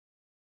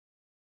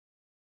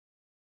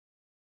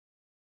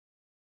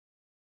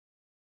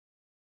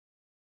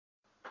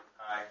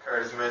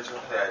Curtis Mitchell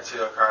at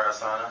Chill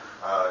Cryosauna.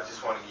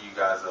 Just want to give you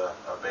guys a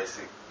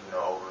basic,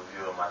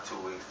 overview of my 2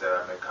 weeks that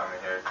I've been coming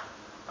here.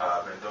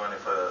 I've been doing it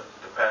for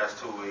the past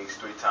 2 weeks,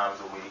 3 times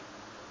a week,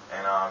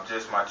 and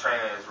just my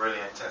training is really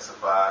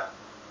intensified.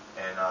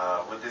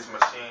 And with this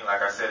machine,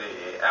 like I said,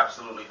 it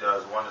absolutely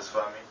does wonders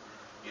for me.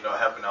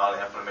 Helping all the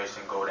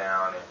inflammation go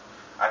down. And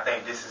I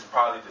think this is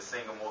probably the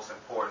single most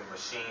important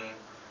machine,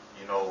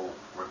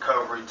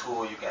 recovery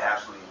tool you can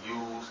actually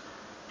use.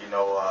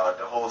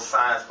 The whole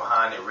science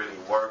behind it really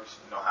works.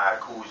 How it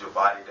cools your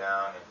body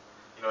down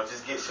and,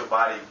 just gets your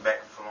body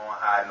back flowing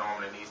how it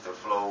normally needs to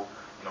flow.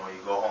 When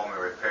you go home, it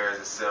repairs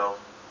itself.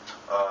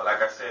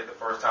 Like I said, the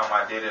first time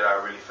I did it,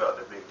 I really felt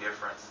the big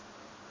difference.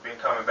 Been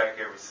coming back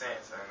ever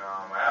since, and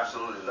I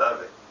absolutely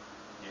love it.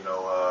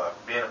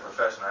 Being a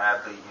professional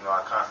athlete,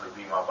 I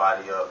constantly beat my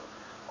body up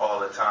all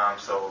the time,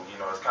 so,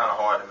 it's kind of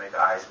hard to make an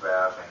ice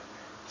bath. And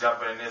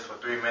jumping in this for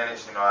 3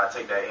 minutes, I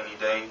take that any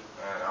day.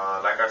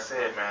 And like I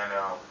said, man,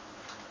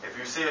 if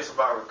you're serious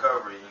about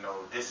recovery,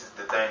 this is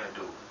the thing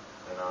to do.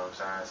 You know what I'm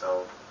saying?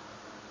 So,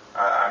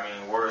 I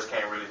mean, words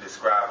can't really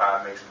describe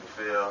how it makes me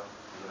feel.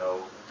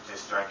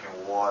 Just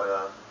drinking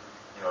water,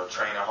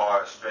 training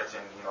hard,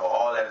 stretching,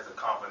 all that is a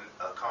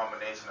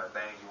combination of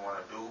things you want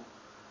to do.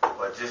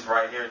 But just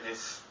right here,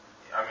 it's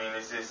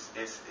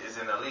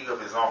in a league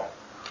of its own.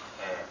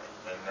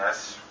 And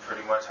that's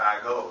pretty much how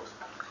it goes.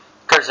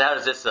 Curtis, how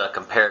does this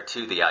compare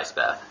to the ice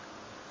bath?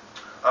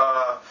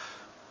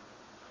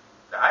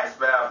 The ice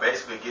bath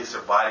basically gets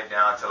your body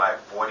down to like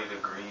 40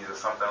 degrees or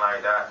something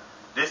like that.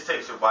 This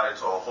takes your body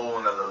to a whole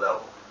nother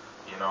level.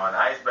 An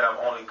ice bath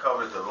only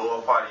covers the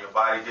lower part of your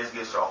body. This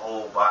gets your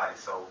whole body.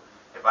 So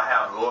if I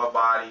have lower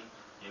body,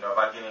 if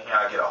I get in here,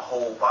 I get a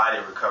whole body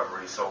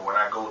recovery. So when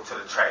I go to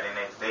the track the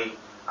next day,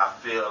 I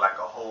feel like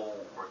a whole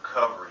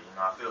recovery.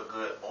 I feel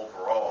good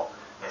overall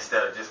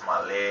instead of just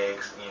my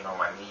legs,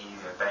 my knees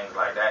and things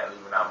like that,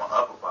 leaving out my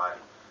upper body.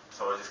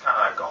 So it's just kind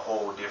of like a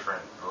whole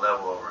different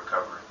level of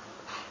recovery.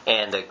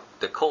 And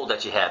the cold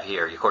that you have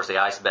here, of course, the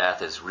ice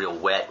bath is real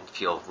wet and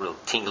feel real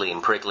tingly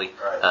and prickly.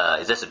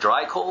 Right. Is this a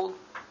dry cold?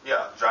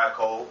 Yeah, dry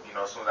cold.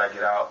 As soon as I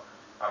get out,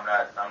 I'm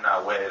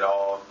not wet at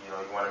all.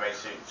 You want to make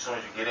sure as soon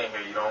as you get in here,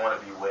 you don't want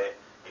to be wet.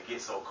 It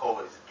gets so cold,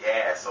 it's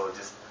gas, so it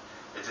just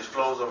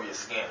flows over your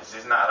skin. It's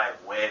just not like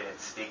wet and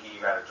sticky.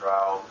 You got to dry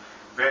off.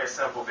 Very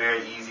simple,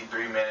 very easy.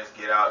 3 minutes,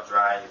 get out,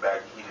 dry, and you're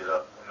back, heat it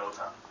up in no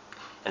time.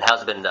 And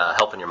how's it been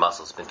helping your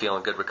muscles? Been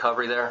feeling good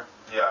recovery there?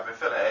 Yeah, I've been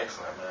feeling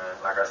excellent, man.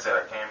 Like I said,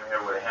 I came in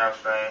here with a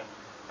hamstring,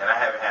 and I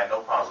haven't had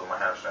no problems with my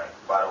hamstring.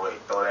 By the way,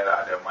 throw that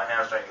out there. My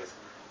hamstring is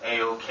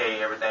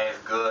A-OK, everything is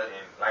good,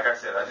 and like I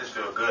said, I just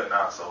feel good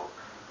now. So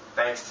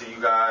thanks to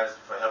you guys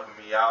for helping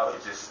me out.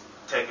 It's just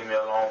taking me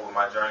along with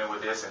my journey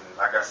with this, and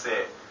like I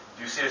said, if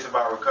you're serious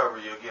about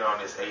recovery, you'll get on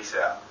this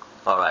ASAP.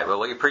 All right. Well,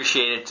 we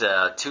appreciate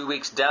it. 2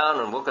 weeks down,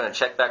 and we're going to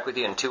check back with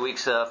you in 2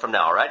 weeks from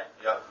now, all right?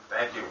 Yep.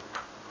 Thank you.